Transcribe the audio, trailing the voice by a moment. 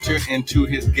enter into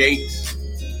his gates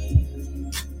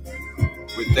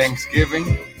with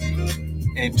thanksgiving,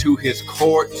 into his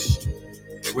courts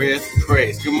with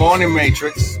praise. Good morning,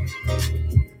 Matrix.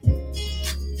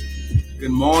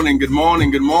 Good morning, good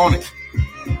morning, good morning.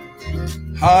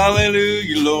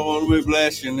 Hallelujah, Lord, we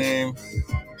bless your name.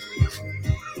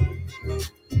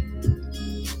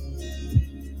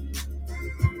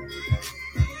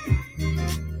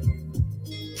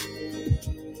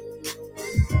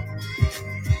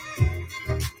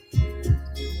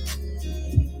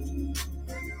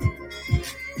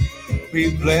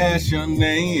 We bless your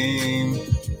name.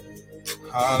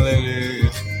 Hallelujah.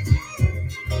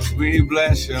 We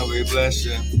bless you, we bless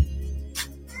you.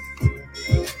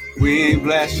 We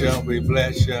bless you, we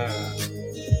bless you.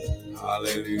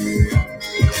 Hallelujah.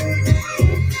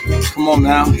 Come on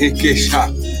now.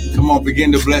 Come on,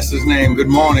 begin to bless his name. Good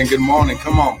morning, good morning.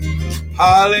 Come on.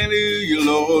 Hallelujah,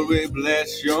 Lord, we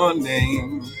bless your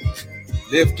name.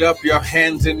 Lift up your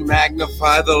hands and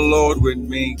magnify the Lord with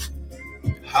me.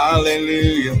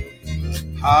 Hallelujah.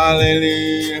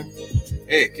 Hallelujah.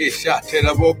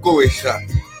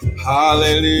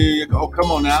 Hallelujah. Oh,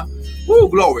 come on now. Woo,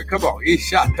 glory. Come on.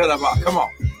 Come on.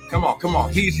 Come on. Come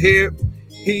on. He's here.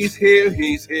 He's here.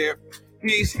 He's here.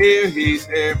 He's here. He's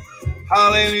here.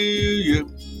 Hallelujah.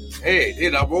 Hey,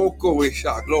 glory.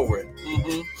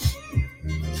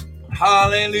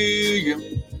 Hallelujah.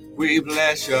 We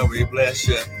bless you. We bless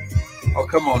you. Oh,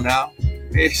 come on now.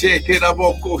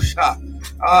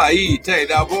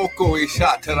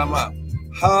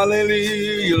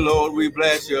 Hallelujah, Lord, we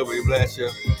bless you, we bless you.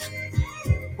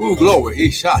 Ooh, glory.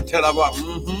 He's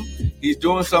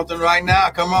doing something right now.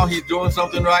 Come on, he's doing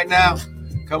something right now.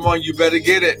 Come on, you better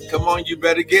get it. Come on, you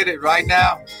better get it right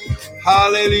now.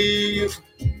 Hallelujah.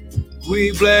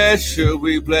 We bless you,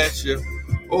 we bless you.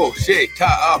 Oh,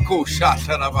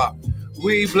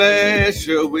 we bless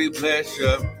you, we bless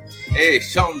you. Hey,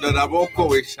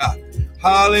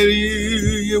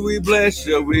 hallelujah, we bless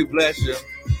you, we bless you.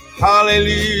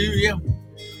 Hallelujah.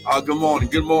 Good morning,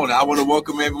 good morning. I want to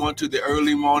welcome everyone to the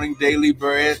early morning daily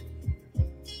bread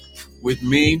with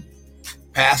me,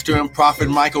 Pastor and Prophet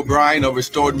Michael Bryan of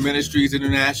Restored Ministries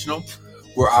International,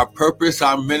 where our purpose,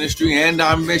 our ministry, and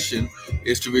our mission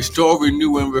is to restore,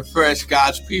 renew, and refresh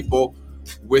God's people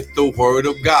with the Word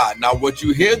of God. Now, what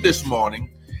you hear this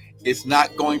morning is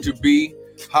not going to be,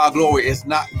 it's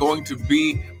not going to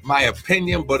be my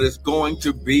opinion, but it's going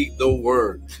to be the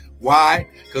Word. Why?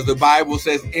 Because the Bible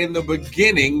says, in the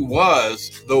beginning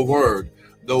was the Word.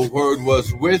 The Word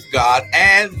was with God,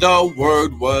 and the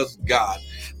Word was God.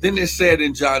 Then it said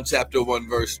in John chapter 1,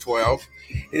 verse 12,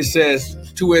 it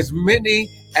says, to as many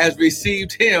as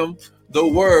received him, the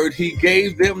Word, he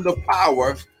gave them the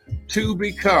power to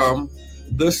become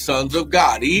the sons of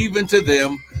God, even to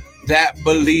them that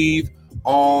believe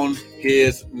on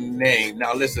his name.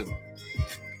 Now listen,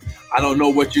 I don't know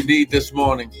what you need this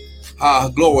morning.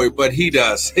 Glory, but he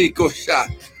does. He goes shot.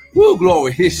 Woo,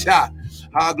 glory, his shot.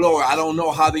 Glory. I don't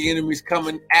know how the enemy's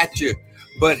coming at you,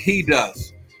 but he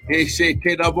does. I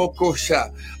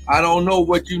don't know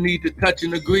what you need to touch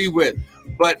and agree with,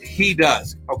 but he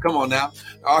does. Oh, come on now.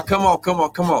 Come on.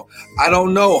 I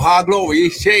don't know.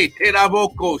 Glory.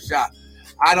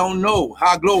 I don't know.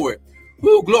 Glory.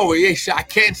 Woo, glory. I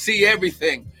can't see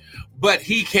everything, but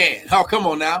he can. Oh, come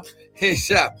on now. His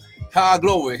shot.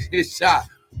 Glory. His shot.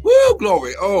 Woo,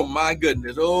 glory. Oh, my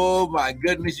goodness. Oh, my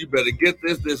goodness. You better get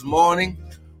this morning.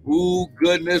 Ooh,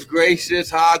 goodness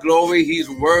gracious. Glory. He's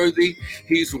worthy.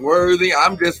 He's worthy.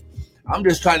 I'm just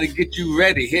trying to get you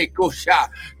ready. Hey, go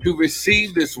shot to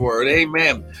receive this word.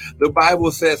 Amen. The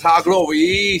Bible says,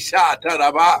 glory.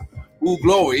 Ooh,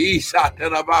 glory.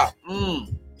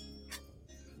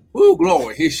 Ooh,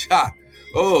 glory. He shot.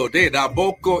 Oh, de da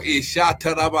boko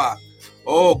ishataraba.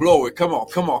 Oh, glory. Come on.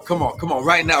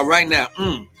 Right now.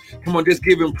 Come on, just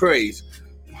give him praise.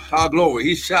 Glory.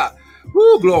 He shot.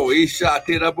 Woo, glory. He shot.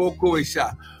 He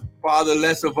shot. Father,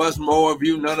 less of us, more of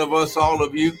you, none of us, all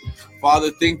of you.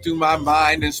 Father, think through my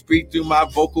mind and speak through my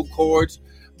vocal cords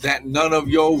that none of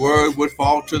your word would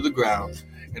fall to the ground.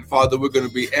 And Father, we're going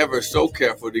to be ever so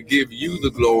careful to give you the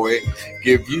glory,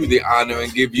 give you the honor,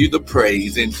 and give you the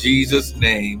praise. In Jesus'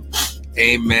 name,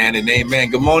 amen and amen.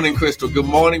 Good morning, Crystal. Good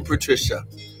morning, Patricia.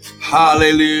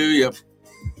 Hallelujah.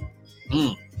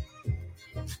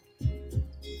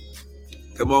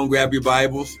 Come on, grab your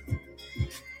Bibles.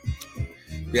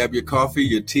 Grab your coffee,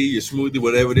 your tea, your smoothie,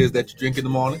 whatever it is that you drink in the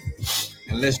morning.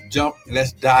 And let's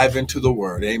dive into the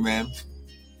word. Amen.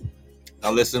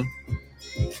 Now listen,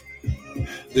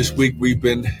 this week we've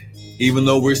been, even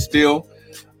though we're still,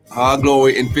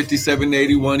 glory, in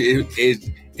 5781,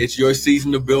 it It's your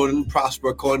season to build and prosper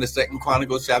according to 2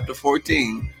 Chronicles chapter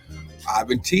 14. I've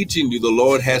been teaching you. The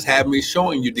Lord has had me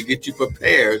showing you to get you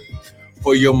prepared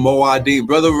for your Moadim.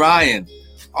 Brother Ryan,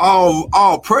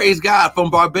 praise God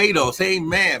from Barbados.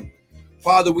 Amen.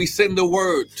 Father, we send the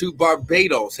word to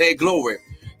Barbados. Hey, glory.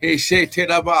 Hey,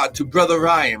 to Brother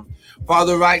Ryan.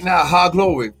 Father, right now, ha,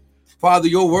 glory. Father,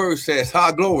 your word says,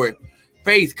 ha, glory.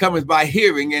 Faith cometh by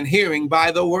hearing, and hearing by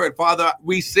the word. Father,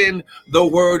 we send the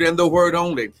word and the word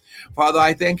only. Father,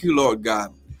 I thank you, Lord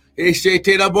God.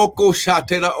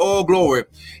 Oh, glory.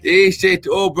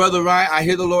 Oh, Brother Ryan, I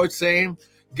hear the Lord saying,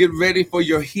 get ready for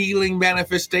your healing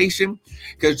manifestation,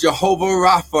 because Jehovah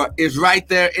Rapha is right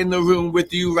there in the room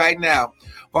with you right now.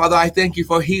 Father, I thank you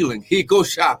for healing. He goes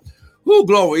shop. Oh,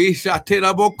 glory.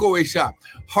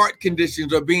 Heart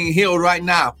conditions are being healed right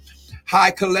now.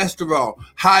 High cholesterol,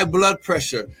 high blood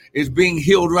pressure is being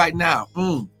healed right now.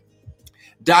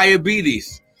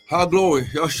 Diabetes. Oh, glory.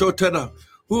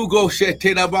 Who go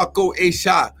shetenabako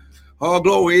esha? Oh,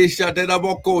 glory. Esha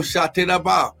tenabako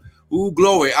shatenaba. Ooh,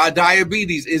 glory. Our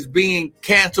diabetes is being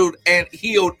canceled and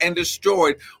healed and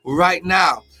destroyed right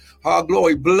now. Our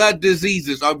glory. Blood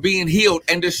diseases are being healed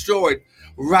and destroyed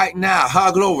right now.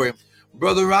 Our glory.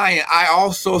 Brother Ryan, I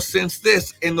also sense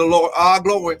this in the Lord. Our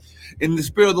glory. In the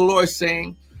Spirit of the Lord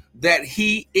saying that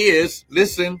he is,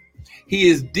 listen, he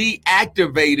is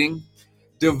deactivating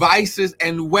devices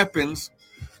and weapons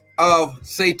of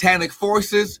satanic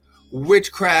forces,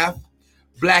 witchcraft,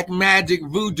 black magic,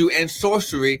 voodoo, and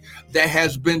sorcery that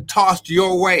has been tossed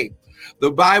your way. The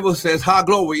Bible says, ha,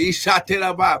 glory,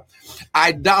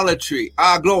 idolatry,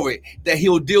 ah, glory, that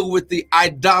he'll deal with the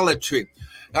idolatry.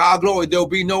 Ah, glory, there'll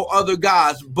be no other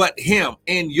gods but him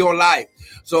in your life.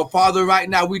 So, Father, right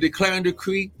now we declare and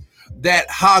decree that,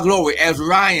 ha, glory, as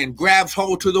Ryan grabs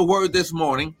hold to the word this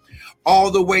morning, all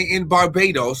the way in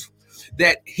Barbados,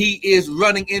 that he is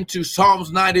running into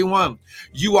Psalms 91.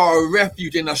 You are a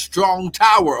refuge and a strong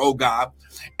tower, oh God,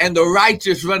 and the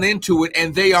righteous run into it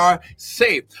and they are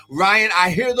safe. Ryan, I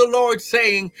hear the Lord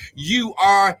saying you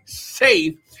are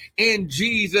safe in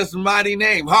Jesus' mighty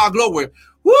name. Ha, glory.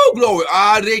 Woo, glory.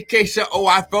 Oh,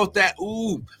 I felt that.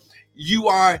 Ooh, you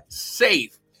are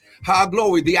safe. Ha,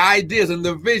 glory. The ideas and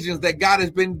the visions that God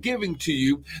has been giving to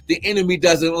you, the enemy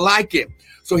doesn't like it.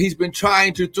 So he's been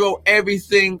trying to throw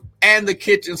everything and the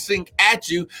kitchen sink at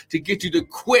you to get you to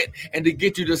quit and to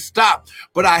get you to stop.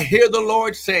 But I hear the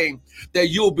Lord saying that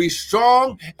you'll be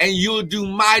strong and you'll do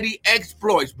mighty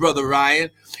exploits, Brother Ryan,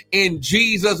 in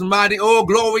Jesus' mighty, oh,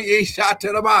 glory.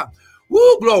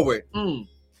 Woo, glory.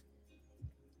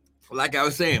 Like I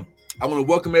was saying, I want to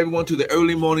welcome everyone to the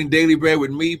Early Morning Daily Bread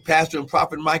with me, Pastor and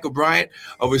Prophet Michael Bryant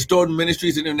of Restored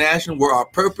Ministries International, where our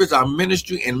purpose, our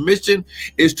ministry, and mission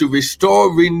is to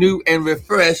restore, renew, and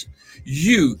refresh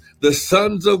you, the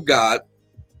sons of God,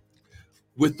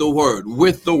 with the word,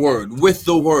 with the word, with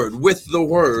the word, with the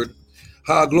word.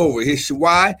 Ha, glory.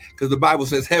 Why? Because the Bible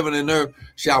says heaven and earth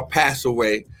shall pass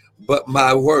away, but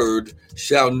my word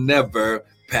shall never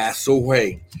pass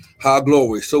away. Ha,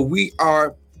 glory. So we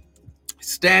are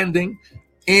standing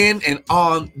in and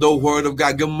on the word of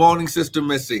God. Good morning, Sister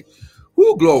Missy.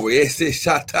 Woo, glory.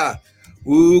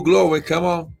 Woo, glory. Come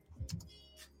on.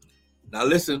 Now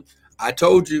listen, I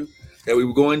told you that we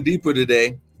were going deeper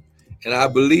today, and I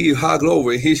believe, ha,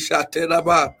 glory,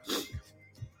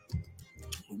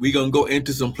 we're going to go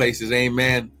into some places,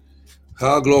 amen.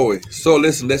 Ha, glory. So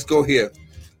listen, let's go here.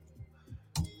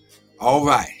 All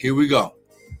right, here we go.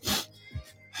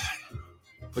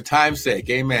 For time's sake,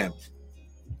 amen.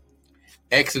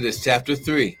 Exodus chapter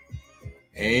 3.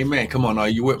 Amen. Come on, are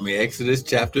you with me? Exodus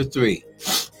chapter 3.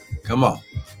 Come on.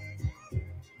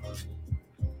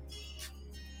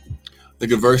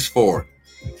 Look at verse 4.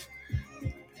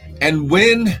 And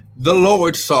when the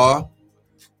Lord saw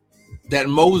that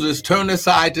Moses turned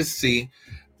aside to see,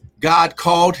 God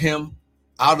called him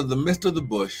out of the midst of the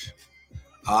bush.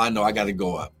 I know, I got to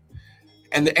go up.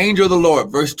 And the angel of the Lord,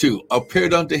 verse 2,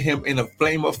 appeared unto him in a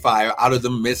flame of fire out of the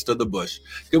midst of the bush.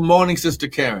 Good morning, Sister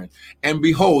Karen. And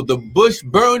behold, the bush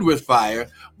burned with fire,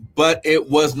 but it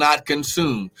was not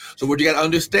consumed. So what you got to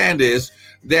understand is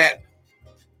that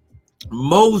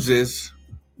Moses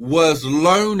was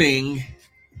learning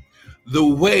the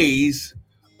ways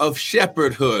of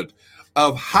shepherdhood,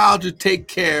 of how to take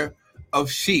care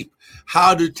of sheep,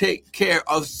 how to take care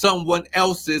of someone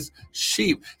else's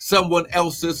sheep, someone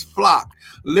else's flock.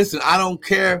 Listen, I don't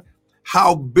care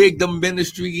how big the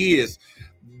ministry is.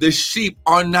 The sheep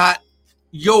are not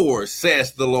yours,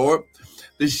 says the Lord.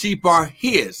 The sheep are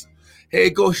his.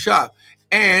 Hey, go shop.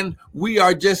 And we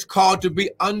are just called to be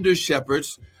under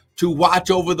shepherds to watch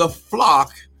over the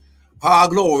flock, our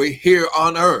glory, here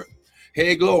on earth.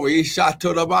 Hey, glory. He shot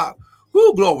to the bottom.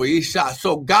 Who glory, he shot.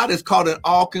 So God is called an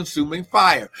all-consuming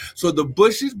fire. So the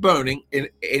bush is burning in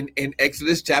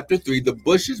Exodus chapter 3. The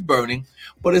bush is burning,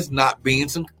 but it's not being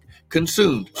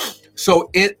consumed.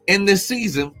 So in this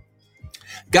season,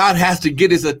 God has to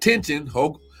get his attention.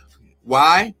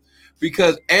 Why?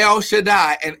 Because El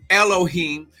Shaddai and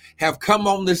Elohim have come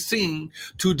on the scene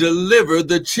to deliver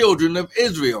the children of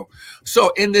Israel. So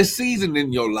in this season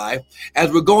in your life,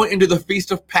 as we're going into the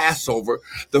feast of Passover,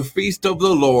 the feast of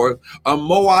the Lord, a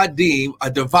Moadim,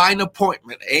 a divine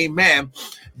appointment, amen,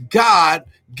 God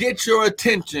gets your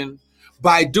attention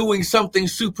by doing something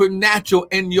supernatural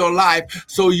in your life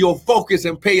so you'll focus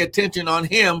and pay attention on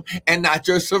him and not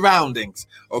your surroundings.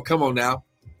 Oh, come on now.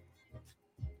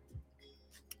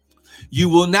 You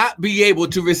will not be able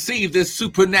to receive this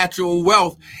supernatural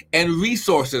wealth and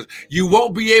resources. You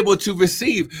won't be able to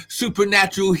receive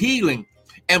supernatural healing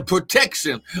and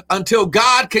protection until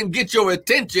God can get your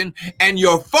attention and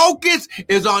your focus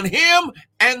is on him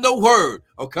and the word.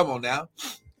 Oh, come on now.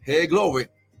 Hey, glory.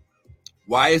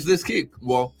 Why is this key?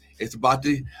 Well, I'm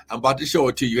about to show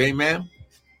it to you. Amen.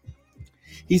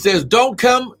 He says, don't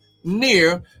come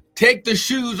near. Take the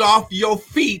shoes off your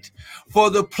feet, for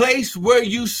the place where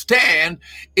you stand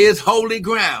is holy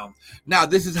ground. Now,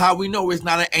 this is how we know it's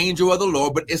not an angel of the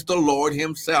Lord, but it's the Lord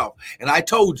himself. And I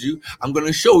told you, I'm going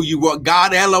to show you what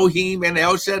God, Elohim, and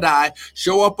El Shaddai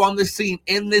show up on the scene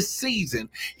in this season.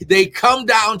 They come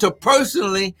down to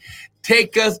personally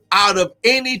take us out of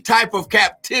any type of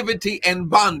captivity and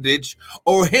bondage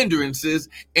or hindrances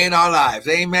in our lives.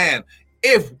 Amen.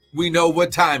 If we know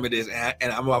what time it is,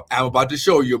 and I'm about to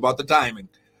show you about the timing.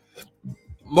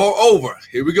 Moreover,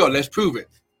 here we go. Let's prove it.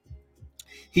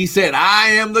 He said, I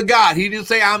am the God. He didn't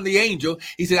say I'm the angel.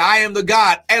 He said, I am the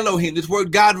God, Elohim. This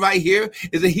word God right here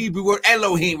is a Hebrew word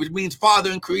Elohim, which means father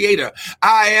and creator.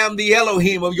 I am the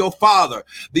Elohim of your father,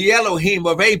 the Elohim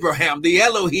of Abraham, the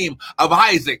Elohim of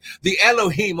Isaac, the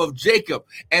Elohim of Jacob.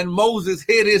 And Moses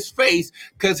hid his face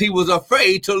because he was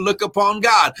afraid to look upon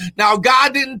God. Now,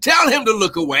 God didn't tell him to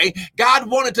look away. God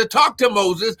wanted to talk to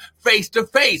Moses face to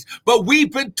face. But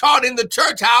we've been taught in the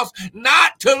church house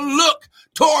not to look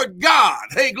toward God.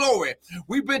 Hey, glory.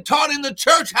 We've been taught in the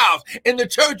church house, in the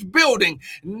church building,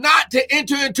 not to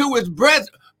enter into his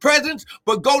presence,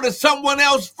 but go to someone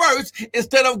else first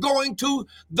instead of going to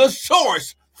the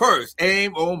source first.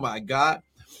 Oh my God.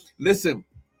 Listen,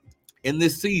 in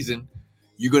this season,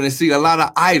 you're going to see a lot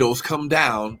of idols come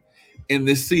down in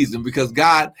this season because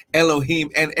God, Elohim,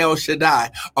 and El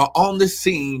Shaddai are on the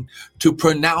scene to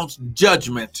pronounce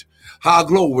judgment.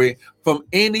 Glory, from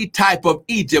any type of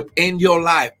Egypt in your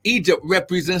life. Egypt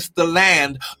represents the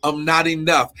land of not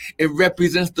enough. It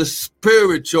represents the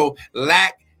spiritual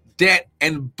lack, debt,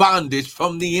 and bondage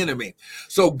from the enemy.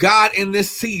 So God in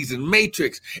this season,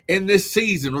 Matrix in this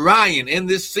season, Ryan in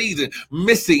this season,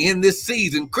 Missy in this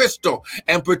season, Crystal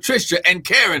and Patricia and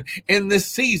Karen in this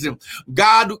season,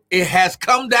 God, it has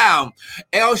come down.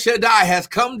 El Shaddai has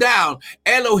come down.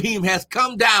 Elohim has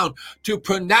come down to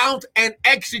pronounce and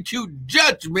execute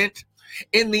judgment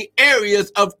in the areas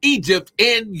of Egypt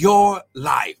in your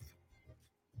life.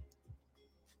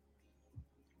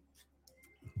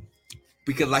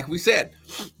 Because like we said,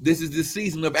 this is the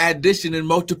season of addition and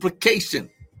multiplication.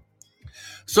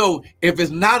 So if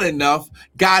it's not enough,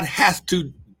 God has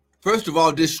to, first of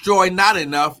all, destroy not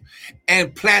enough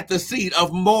and plant the seed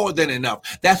of more than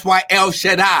enough. That's why El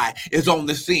Shaddai is on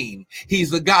the scene. He's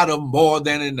the God of more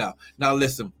than enough. Now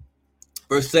listen,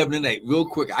 verse 7 and 8, real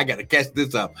quick. I got to catch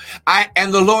this up.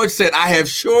 And the Lord said, I have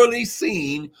surely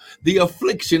seen the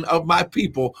affliction of my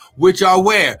people, which are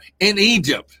where? In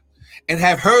Egypt. And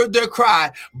have heard their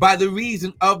cry by the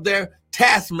reason of their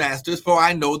taskmasters, for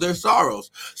I know their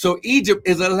sorrows. So Egypt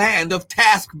is a land of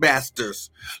taskmasters,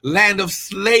 land of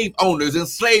slave owners and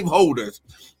slave holders.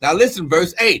 Now listen,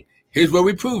 verse 8, here's where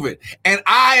we prove it. And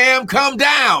I am come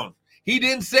down. He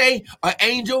didn't say an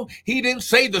angel. He didn't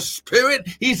say the spirit.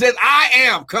 He said, I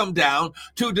am come down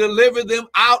to deliver them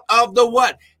out of the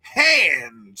what?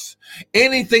 Hands.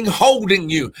 Anything holding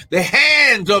you, the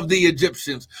hands of the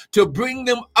Egyptians, to bring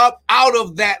them up out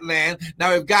of that land.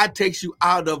 Now, if God takes you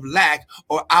out of lack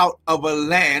or out of a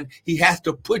land, he has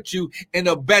to put you in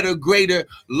a better, greater,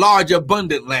 large,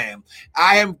 abundant land.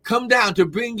 I am come down to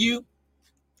bring you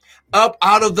up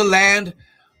out of the land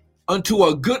unto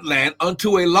a good land,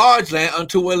 unto a large land,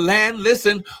 unto a land,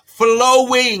 listen,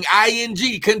 flowing,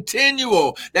 ing,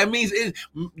 continual. That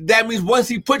means once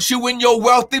he puts you in your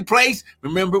wealthy place,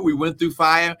 remember we went through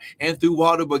fire and through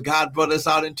water, but God brought us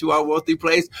out into our wealthy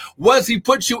place. Once he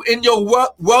puts you in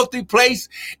your wealthy place,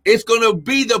 it's going to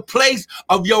be the place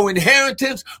of your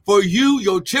inheritance for you,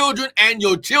 your children, and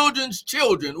your children's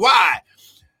children. Why?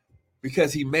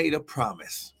 Because he made a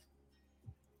promise.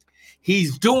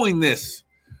 He's doing this,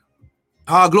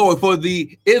 our glory, for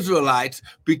the Israelites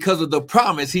because of the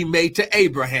promise he made to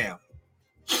Abraham.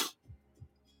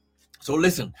 So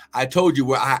listen, I told you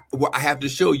where I have to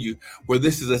show you where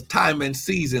this is a time and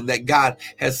season that God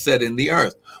has set in the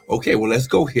earth. Okay, well, let's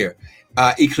go here.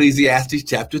 Ecclesiastes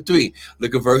chapter 3,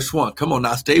 look at verse 1. Come on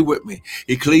now, stay with me.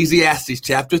 Ecclesiastes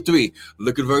chapter 3,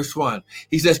 look at verse 1.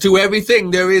 He says, to everything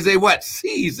there is a what?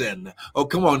 Season. Oh,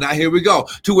 come on now, here we go.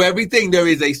 To everything there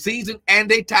is a season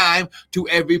and a time, to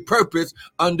every purpose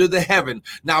under the heaven.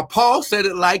 Now, Paul said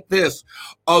it like this: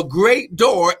 a great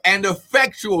door and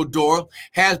effectual door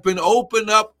has been opened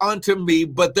up unto me,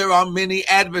 but there are many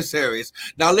adversaries.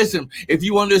 Now listen, if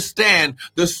you understand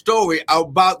the story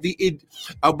about the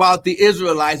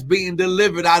Israelites being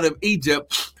delivered out of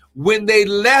Egypt, when they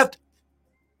left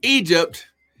Egypt,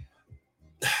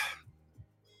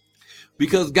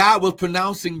 because God was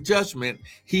pronouncing judgment,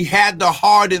 he had the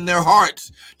heart in their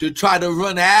hearts to try to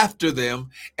run after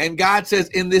them. And God says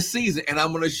in this season, and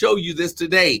I'm going to show you this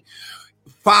today,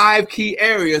 5 key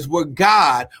areas where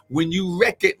God, when you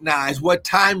recognize what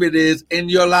time it is in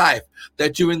your life,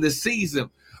 that you're in the season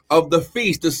of the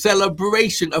feast, the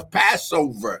celebration of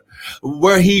Passover,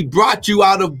 where he brought you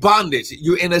out of bondage.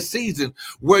 You're in a season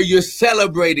where you're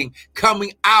celebrating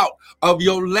coming out of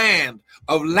your land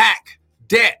of lack,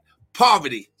 debt,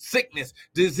 poverty, sickness,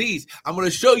 disease. I'm going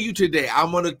to show you today.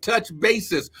 I'm going to touch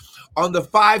bases on the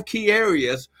 5 key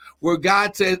areas where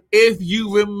God says, if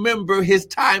you remember his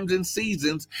times and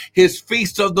seasons, his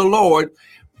feasts of the Lord,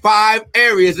 5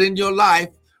 areas in your life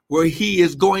where he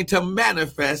is going to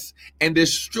manifest and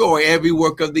destroy every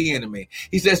work of the enemy.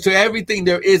 He says, to everything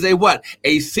there is a what?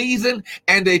 A season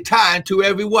and a time, to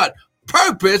every what?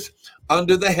 Purpose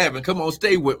under the heaven. Come on,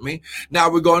 stay with me. Now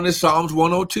we're going to Psalms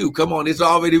 102. Come on, it's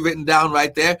already written down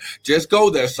right there. Just go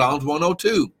there, Psalms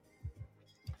 102.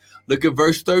 Look at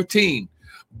verse 13.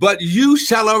 But you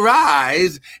shall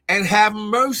arise and have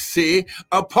mercy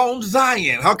upon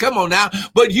Zion. Oh, come on now.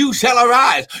 But you shall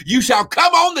arise. You shall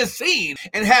come on the scene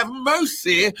and have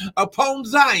mercy upon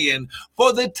Zion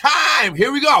for the time.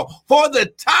 Here we go. For the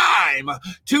time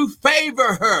to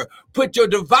favor her. Put your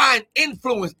divine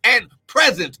influence and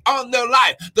presence on their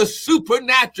life. The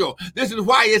supernatural. This is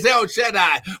why it's El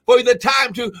Shaddai. For the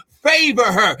time to favor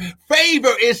her.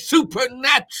 Favor is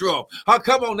supernatural. Oh,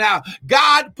 come on now.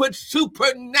 God puts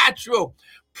supernatural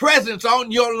presence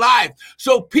on your life.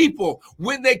 So people,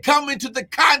 when they come into the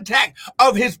contact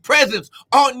of his presence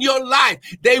on your life,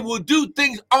 they will do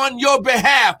things on your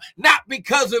behalf, not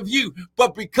because of you,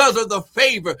 but because of the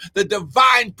favor, the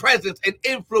divine presence and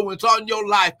influence on your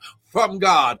life from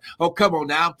God. Oh, come on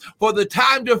now. For the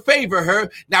time to favor her.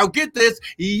 Now get this.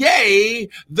 Yea,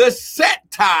 the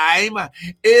set time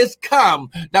is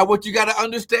come. Now what you got to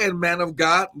understand, man of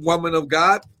God, woman of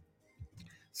God,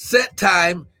 set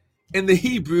time in the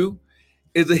Hebrew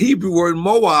is a Hebrew word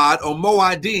moad or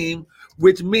moadim,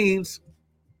 which means,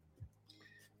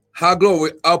 how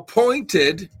glory,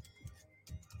 appointed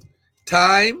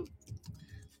time,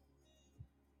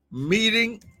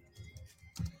 meeting,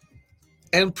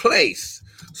 and place.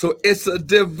 So it's a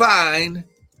divine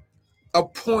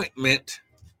appointment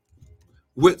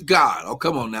with God. Oh,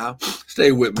 come on now.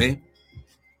 Stay with me.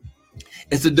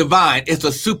 It's a divine, it's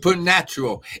a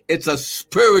supernatural, it's a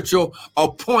spiritual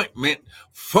appointment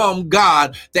from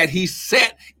God that he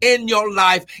set in your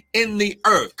life in the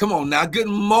earth. Come on now. Good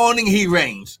morning, he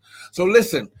reigns. So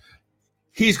listen.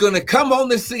 He's going to come on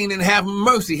the scene and have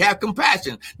mercy, have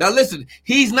compassion. Now listen,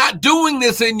 he's not doing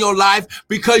this in your life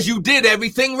because you did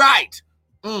everything right.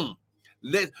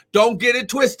 Don't get it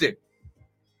twisted.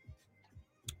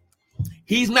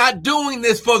 He's not doing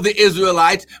this for the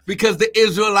Israelites because the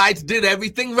Israelites did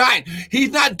everything right.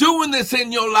 He's not doing this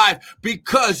in your life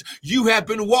because you have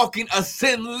been walking a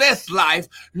sinless life.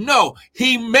 No,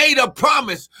 he made a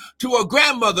promise to a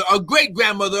grandmother, a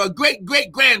great-grandmother, a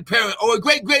great-great-grandparent, or a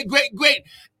great-great-great-great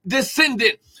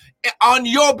descendant on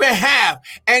your behalf,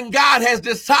 and God has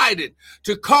decided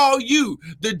to call you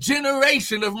the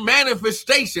generation of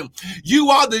manifestation. You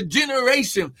are the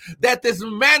generation that this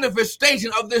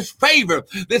manifestation of this favor,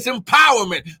 this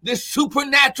empowerment, this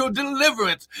supernatural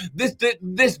deliverance, this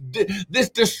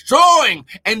destroying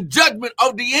and judgment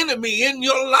of the enemy in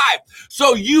your life,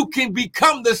 so you can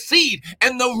become the seed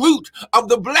and the root of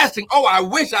the blessing. Oh, I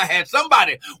wish I had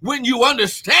somebody. When you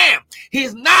understand,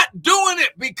 he's not doing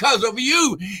it because of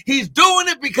you. He's doing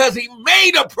it because he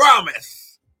made a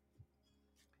promise.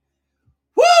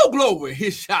 Woo, glory,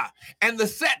 his shot. And the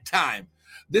set time,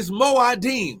 this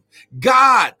Moedim,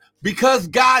 God, because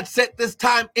God set this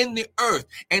time in the earth,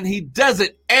 and he does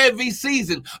it every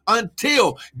season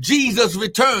until Jesus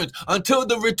returns, until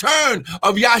the return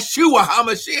of Yeshua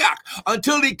HaMashiach,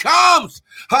 until he comes,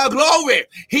 her glory.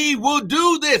 He will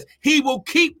do this. He will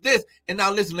keep this. And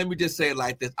now listen, let me just say it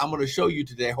like this. I'm going to show you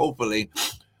today, hopefully,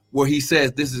 where he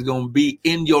says this is going to be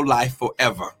in your life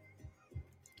forever.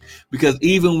 Because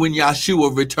even when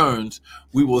Yeshua returns,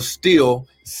 we will still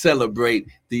celebrate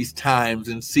these times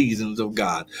and seasons of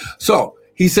God. So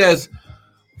he says,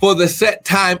 for the set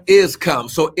time is come.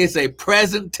 So it's a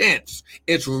present tense.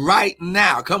 It's right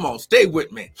now. Come on, stay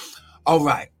with me. All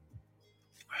right.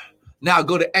 Now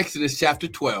go to Exodus chapter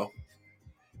 12.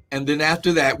 And then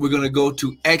after that, we're going to go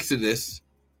to Exodus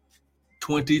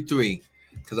 23.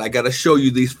 Because I got to show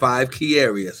you these 5 key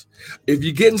areas. If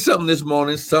you're getting something this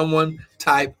morning, someone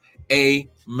type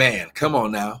amen. Come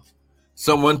on now.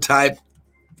 Someone type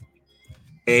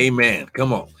amen.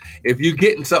 Come on. If you're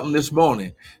getting something this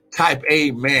morning, type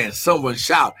amen. Someone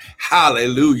shout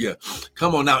hallelujah.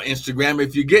 Come on now, Instagram.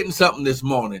 If you're getting something this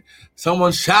morning,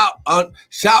 someone shout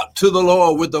to the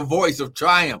Lord with the voice of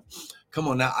triumph. Come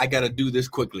on now. I got to do this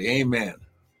quickly. Amen.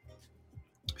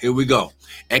 Here we go.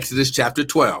 Exodus chapter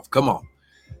 12. Come on.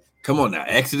 Come on now.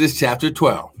 Exodus chapter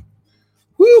 12.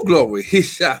 Woo, glory.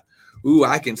 Hisha. Ooh,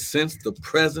 I can sense the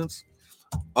presence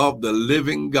of the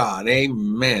living God.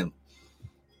 Amen.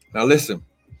 Now listen,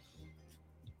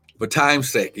 for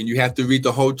time's sake, and you have to read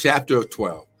the whole chapter of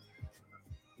 12.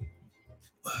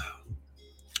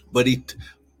 But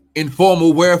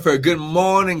informal warfare. Good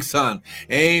morning, son.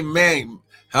 Amen.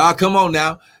 Come on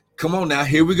now. Come on now.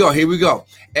 Here we go. Here we go.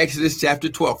 Exodus chapter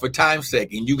 12 for time's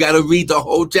sake. And you got to read the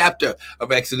whole chapter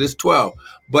of Exodus 12.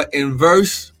 But in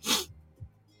verse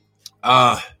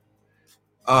 5,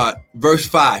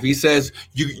 he says,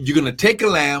 you're going to take a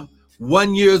lamb,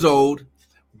 1 year old,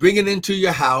 bring it into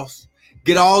your house,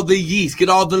 get all the yeast, get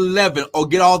all the leaven, or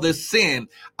get all the sin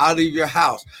out of your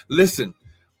house. Listen,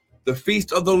 the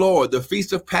feast of the Lord, the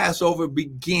feast of Passover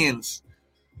begins,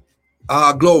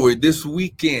 glory, this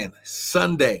weekend,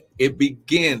 Sunday. It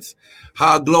begins,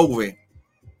 glory,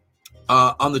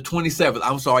 on the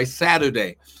 27th.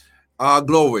 Saturday.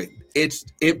 Glory.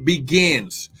 It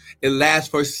begins. It lasts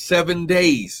for 7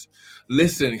 days.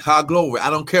 Listen, glory.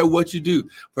 I don't care what you do.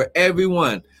 For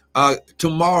everyone,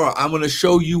 tomorrow I'm going to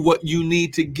show you what you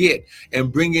need to get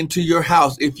and bring into your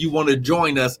house if you want to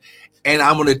join us. And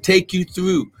I'm going to take you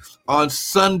through on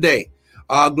Sunday,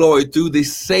 glory, through the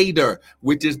Seder,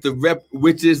 which is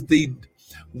the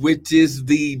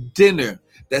dinner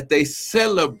that they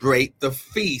celebrate the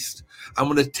feast. I'm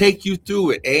going to take you through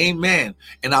it. Amen.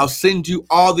 And I'll send you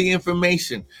all the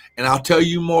information, and I'll tell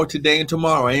you more today and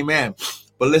tomorrow. Amen.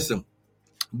 But listen,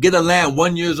 get a lamb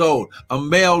 1 year old, a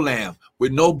male lamb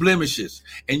with no blemishes,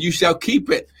 and you shall keep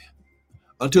it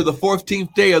until the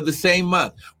 14th day of the same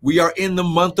month. We are in the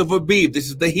month of Abib. This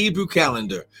is the Hebrew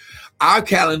calendar. Our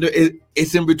calendar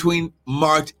is in between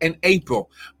March and April,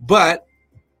 but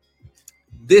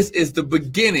this is the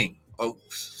beginning. Oh,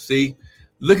 see,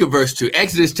 look at verse 2.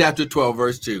 Exodus chapter 12,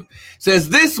 verse 2 says,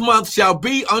 this month shall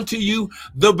be unto you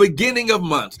the beginning of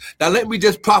months. Now, let me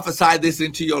just prophesy this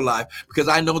into your life, because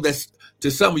I know that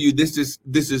to some of you, this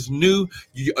is new.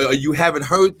 You haven't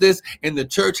heard this in the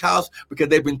church house because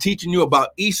they've been teaching you about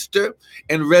Easter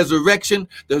and resurrection.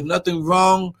 There's nothing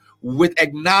wrong with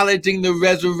acknowledging the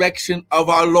resurrection of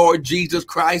our Lord Jesus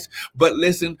Christ. But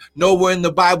listen, nowhere in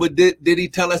the Bible did he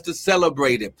tell us to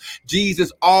celebrate it.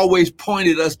 Jesus always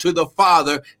pointed us to the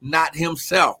Father, not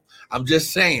himself. I'm just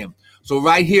saying. So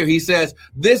right here, he says,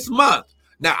 this month.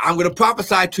 Now, I'm going to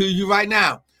prophesy to you right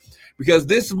now, because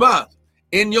this month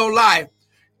in your life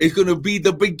is going to be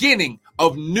the beginning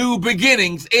of new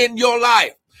beginnings in your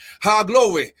life.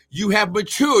 Glory. You have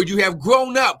matured, you have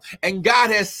grown up, and God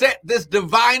has set this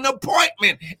divine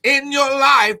appointment in your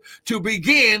life to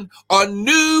begin a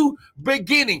new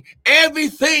beginning.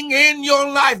 Everything in your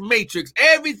life, Matrix,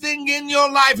 everything in your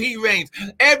life, He reigns,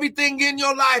 everything in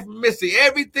your life, Missy,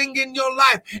 everything in your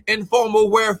life,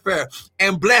 Informal Warfare,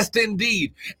 and Blessed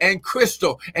Indeed, and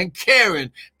Crystal, and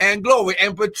Karen, and Glory,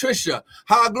 and Patricia,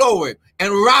 glory,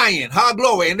 and Ryan,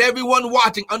 glory, and everyone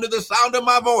watching under the sound of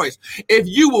my voice. If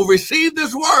you will receive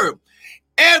this word,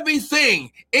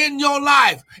 everything in your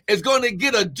life is going to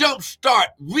get a jump start,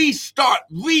 restart,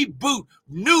 reboot,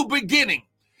 new beginning.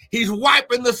 He's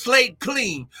wiping the slate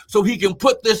clean so He can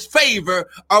put this favor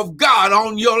of God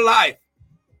on your life.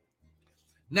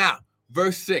 Now,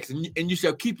 verse 6, and you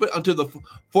shall keep it until the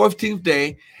 14th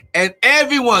day, and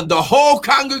everyone, the whole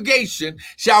congregation,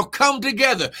 shall come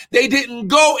together. They didn't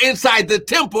go inside the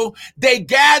temple. They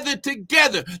gathered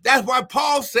together. That's why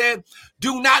Paul said,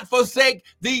 do not forsake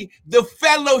the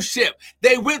fellowship.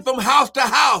 They went from house to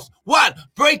house. What?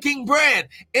 Breaking bread.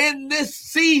 In this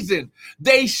season,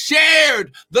 they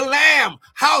shared the Lamb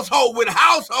household with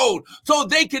household so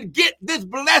they could get this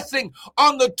blessing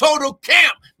on the total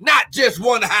camp, not just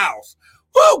one house.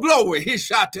 Woo, glory. He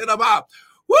shot it about.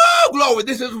 Woo, glory.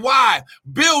 This is why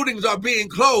buildings are being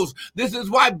closed. This is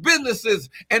why businesses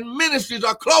and ministries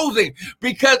are closing,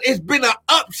 because it's been an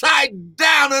upside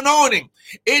down anointing.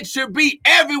 It should be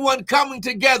everyone coming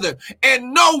together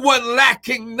and no one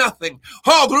lacking nothing.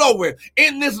 Oh, glory.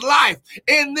 In this life,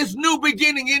 in this new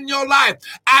beginning in your life,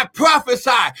 I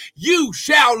prophesy you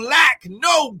shall lack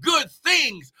no good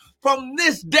things from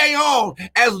this day on,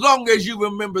 as long as you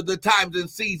remember the times and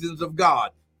seasons of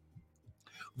God.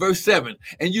 Verse 7,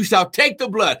 and you shall take the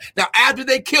blood. Now, after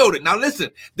they killed it, now listen,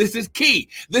 this is key.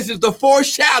 This is the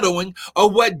foreshadowing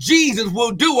of what Jesus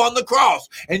will do on the cross.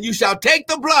 And you shall take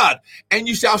the blood, and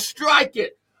you shall strike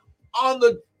it on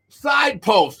the side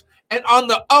post and on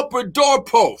the upper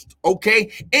doorpost,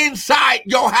 okay, inside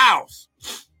your house.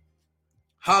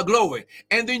 Glory.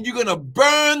 And then you're going to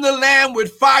burn the lamb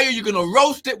with fire. You're going to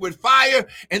roast it with fire,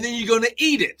 and then you're going to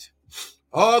eat it.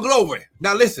 Oh, glory.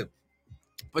 Now listen,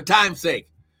 for time's sake.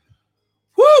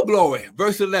 Woo, glory.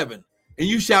 Verse 11. And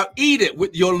you shall eat it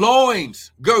with your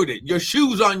loins girded, your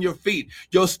shoes on your feet,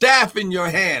 your staff in your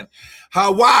hand.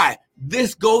 Why?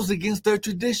 This goes against their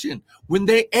tradition. When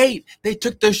they ate, they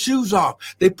took their shoes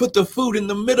off. They put the food in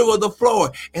the middle of the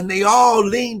floor, and they all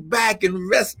leaned back and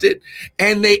rested,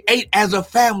 and they ate as a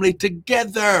family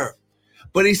together.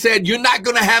 But He said, you're not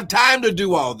going to have time to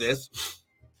do all this.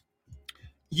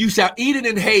 You shall eat it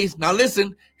in haste. Now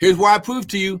listen, here's where I prove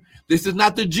to you, this is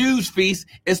not the Jews' feast,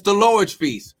 it's the Lord's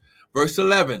feast. Verse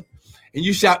 11, and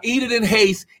you shall eat it in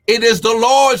haste. It is the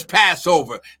Lord's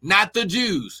Passover, not the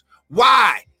Jews.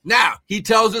 Why? Now, He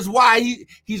tells us why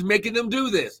he's making them do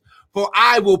this. For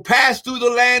I will pass through the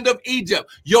land of Egypt,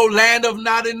 your land of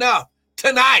not enough,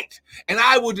 tonight, and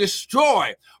I will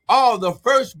destroy all the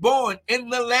firstborn in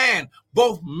the land,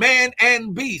 both man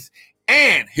and beast.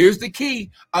 And here's the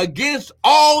key, against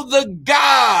all the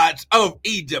gods of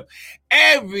Egypt,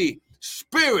 every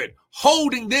spirit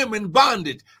holding them in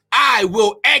bondage, I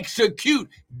will execute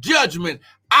judgment.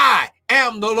 I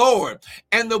am the Lord,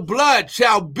 and the blood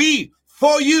shall be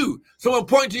for you. Someone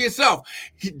point to yourself.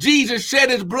 Jesus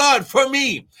shed His blood for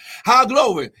me.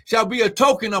 Glory shall be a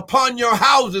token upon your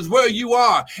houses where you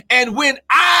are. And when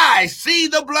I see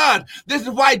the blood, this is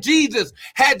why Jesus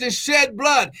had to shed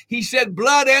blood. He shed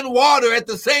blood and water at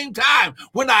the same time.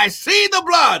 When I see the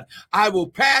blood, I will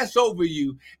pass over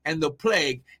you, and the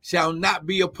plague shall not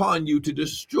be upon you to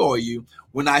destroy you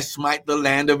when I smite the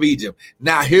land of Egypt.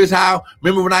 Now, here's how.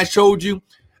 Remember when I showed you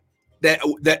that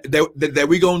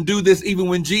we're going to do this even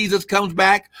when Jesus comes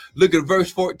back? Look at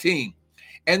verse 14.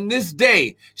 And this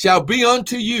day shall be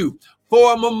unto you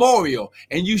for a memorial,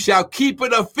 and you shall keep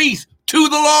it a feast to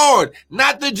the Lord,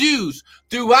 not the Jews,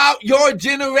 throughout your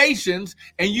generations,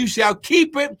 and you shall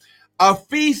keep it a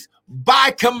feast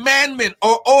by commandment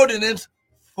or ordinance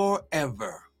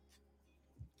forever.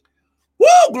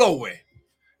 Woo, glory.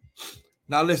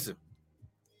 Now listen,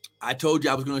 I told you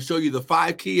I was going to show you the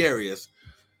 5 key areas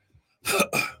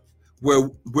where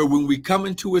when we come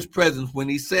into His presence, when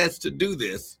He says to do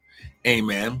this,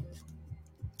 amen,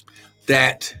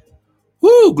 that,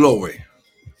 woo, glory,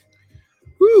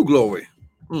 woo, glory,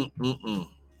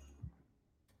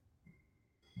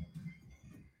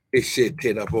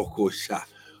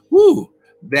 woo,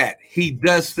 that He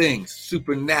does things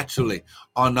supernaturally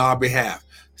on our behalf.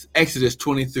 Exodus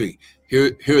 23.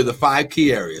 Here are the 5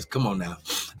 key areas. Come on now.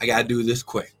 I got to do this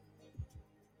quick.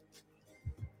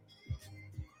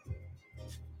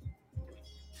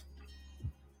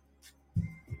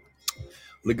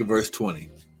 Look at verse 20.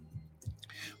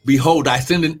 Behold, I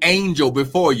send an angel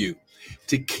before you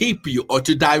to keep you or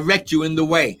to direct you in the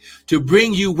way, to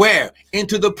bring you where?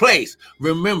 Into the place.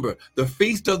 Remember, the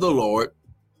feast of the Lord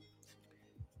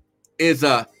is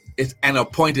an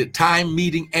appointed time,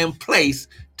 meeting, and place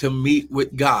to meet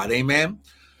with God. Amen.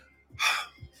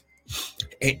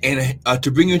 And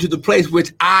to bring you into the place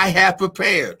which I have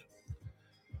prepared.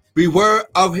 Beware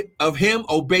of him,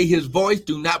 obey his voice,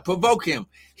 do not provoke him.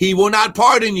 He will not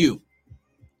pardon you,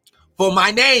 for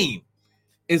my name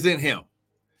is in him.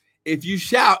 If you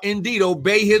shall indeed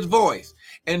obey his voice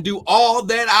and do all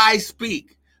that I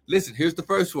speak. Listen, here's the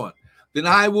first one. Then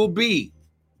I will be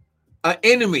an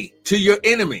enemy to your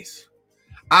enemies.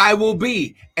 I will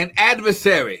be an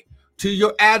adversary to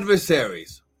your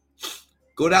adversaries.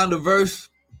 Go down to verse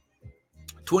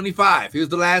 25. Here's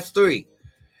the last three.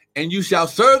 And you shall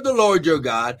serve the Lord your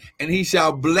God, and he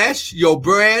shall bless your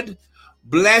bread,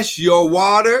 bless your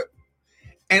water,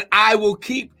 and I will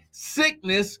keep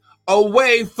sickness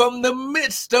away from the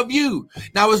midst of you.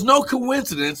 Now, it's no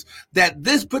coincidence that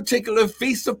this particular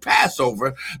feast of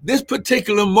Passover, this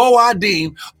particular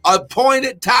Moedim,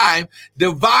 appointed time,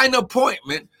 divine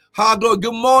appointment, hallelujah.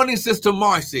 Good morning, Sister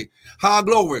Marcy.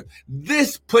 Hallelujah.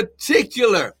 This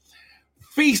particular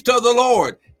feast of the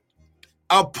Lord,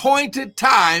 appointed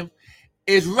time,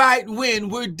 is right when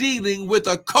we're dealing with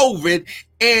a COVID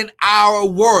in our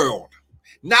world.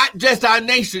 Not just our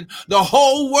nation, the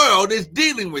whole world is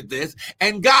dealing with this.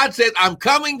 And God said, I'm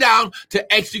coming down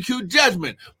to execute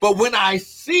judgment. But when I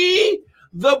see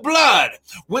the blood,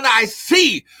 when I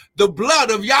see the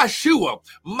blood of Yeshua,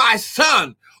 my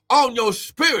son, on your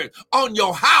spirit, on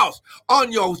your house,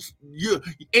 on your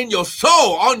in your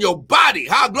soul, on your body,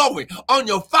 how glory, on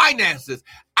your finances,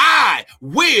 I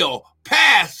will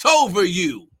pass over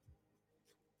you.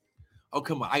 Oh,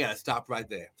 come on. I got to stop right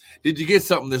there. Did you get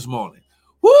something this morning?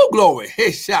 Woo, glory.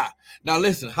 Hey, shot. Now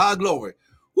listen, high glory.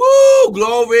 Woo,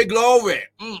 glory, glory.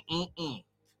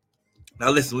 Now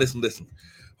listen.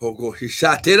 Oh, go. He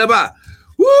shot it about.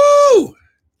 Woo.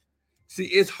 See,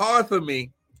 it's hard for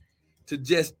me to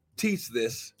just teach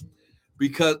this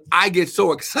because I get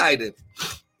so excited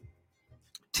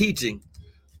teaching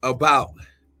about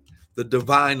the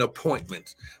divine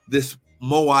appointments, this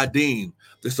Moedim,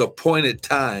 this appointed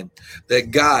time that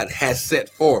God has set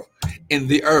forth in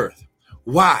the earth.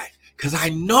 Why? Because I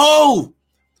know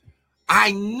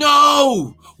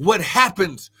what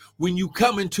happens when you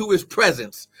come into his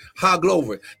presence. How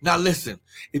glory. Now listen,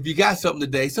 if you got something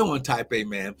today, someone type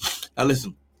amen. Now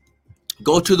listen,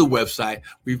 go to the website.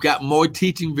 We've got more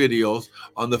teaching videos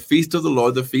on the feast of the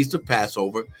Lord, the feast of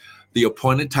Passover, the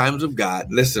appointed times of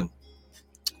God. Listen,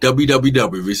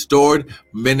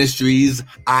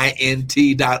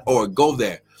 www.restoredministriesint.org. Go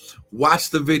there. Watch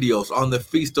the videos on the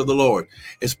feast of the Lord,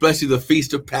 especially the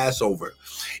feast of Passover.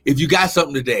 If you got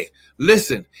something today,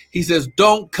 listen. He says,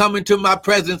 don't come into my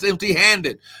presence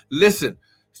empty-handed. Listen,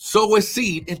 sow a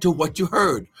seed into what you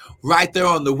heard. Right there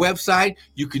on the website,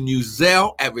 you can use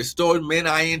Zelle at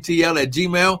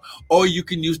restoredmenintl@gmail, or you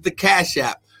can use the Cash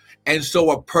App and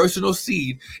sow a personal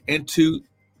seed into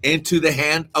the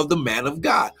hand of the man of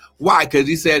God. Why? Because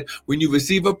he said, when you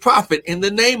receive a prophet in the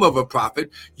name of a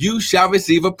prophet, you shall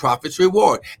receive a prophet's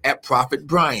reward at Prophet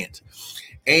Bryant.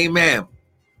 Amen.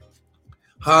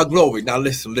 Glory. Now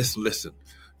listen.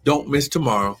 Don't miss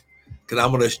tomorrow,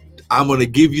 because I'm gonna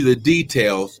give you the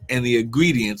details and the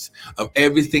ingredients of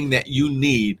everything that you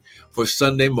need for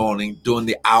Sunday morning during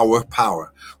the hour of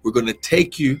power. We're going to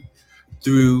take you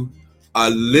through a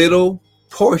little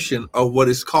portion of what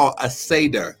is called a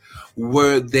Seder,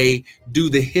 where they do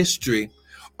the history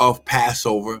of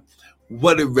Passover,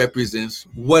 what it represents,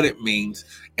 what it means,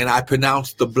 and I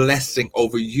pronounce the blessing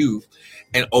over you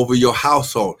and over your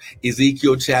household.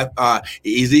 Ezekiel said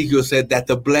that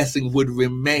the blessing would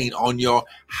remain on your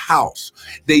house.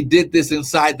 They did this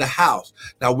inside the house.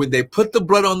 Now, when they put the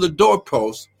blood on the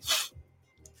doorpost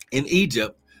in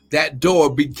Egypt, that door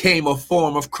became a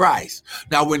form of Christ.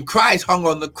 Now, when Christ hung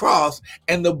on the cross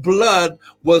and the blood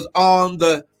was on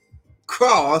the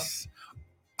cross,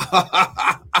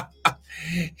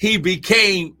 he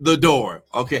became the door.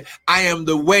 Okay. I am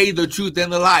the way, the truth,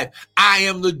 and the life. I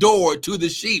am the door to the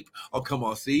sheep. Oh, come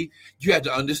on. See, you have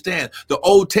to understand the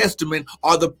Old Testament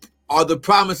are the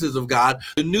promises of God.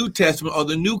 The New Testament or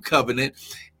the new covenant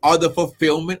are the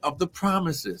fulfillment of the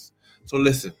promises. So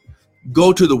listen,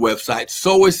 go to the website,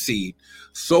 sow a seed.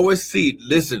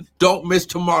 Listen, don't miss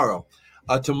tomorrow.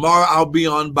 Tomorrow I'll be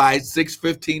on by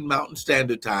 6:15 Mountain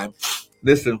Standard Time.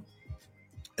 Listen,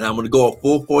 and I'm going to go a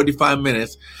full 45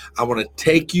 minutes. I want to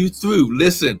take you through,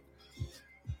 listen,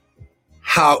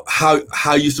 how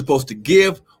you're supposed to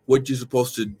give, what you're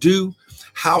supposed to do,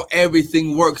 how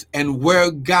everything works, and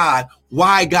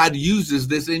why God uses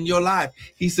this in your life.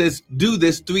 He says, do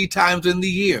this 3 times in the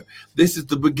year. This is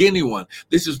the beginning one.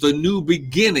 This is the new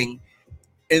beginning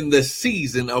in the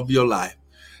season of your life.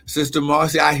 Sister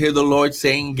Marcy, I hear the Lord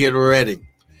saying, get ready.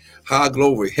 Ha,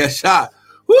 glory. Hesha.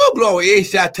 Woo, glory.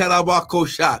 Esha,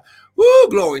 telabakosha. Woo,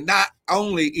 glory. Not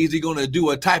only is he going to do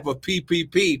a type of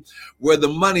PPP where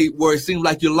it seemed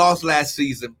like you lost last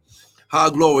season, ha,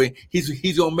 glory,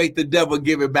 he's going to make the devil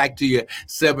give it back to you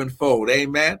 7-fold.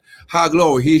 Amen. Ha,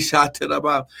 glory. He shot to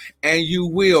the, and you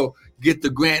will get the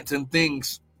grants and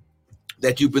things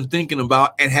that you've been thinking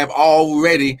about and have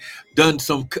already done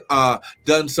some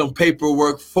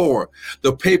paperwork for.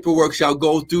 The paperwork shall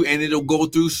go through, and it'll go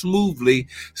through smoothly,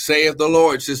 saith the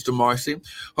Lord, Sister Marcy.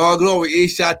 Oh, glory.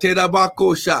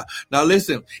 Now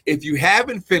listen, if you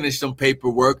haven't finished some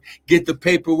paperwork, get the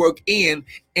paperwork in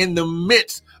the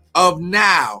midst of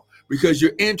now, because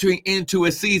you're entering into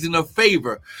a season of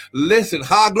favor. Listen,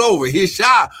 ha, glory.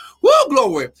 Hisha, woo,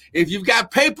 glory. If you've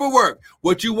got paperwork,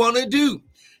 what you want to do,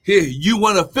 here, you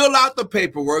want to fill out the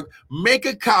paperwork, make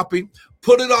a copy,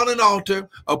 put it on an altar,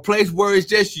 a place where it's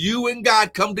just you and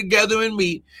God come together and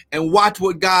meet and watch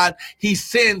what God, he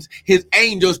sends his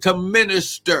angels to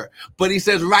minister. But he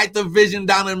says, write the vision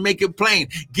down and make it plain.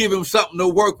 Give him something to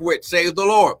work with, says the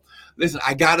Lord. Listen,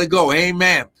 I got to go.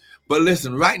 Amen. But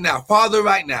listen, right now, Father,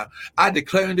 right now, I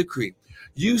declare and decree.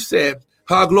 You said,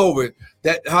 ha, glory,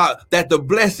 that the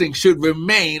blessing should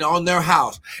remain on their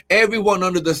house. Everyone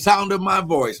under the sound of my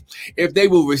voice, if they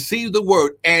will receive the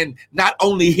word and not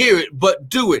only hear it, but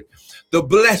do it, the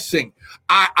blessing,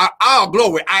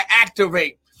 glory, I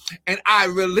activate and I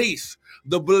release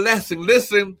the blessing,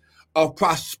 listen, of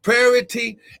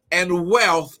prosperity and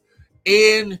wealth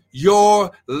in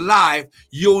your life.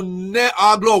 You'll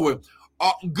glory,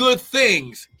 good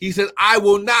things. He says, I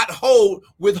will not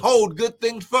withhold good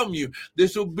things from you.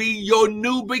 This will be your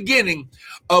new beginning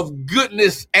of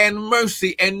goodness and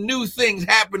mercy and new things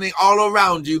happening all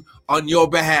around you on your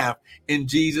behalf. In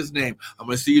Jesus' name. I'm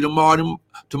going to see you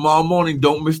tomorrow morning.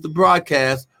 Don't miss the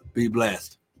broadcast. Be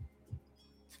blessed.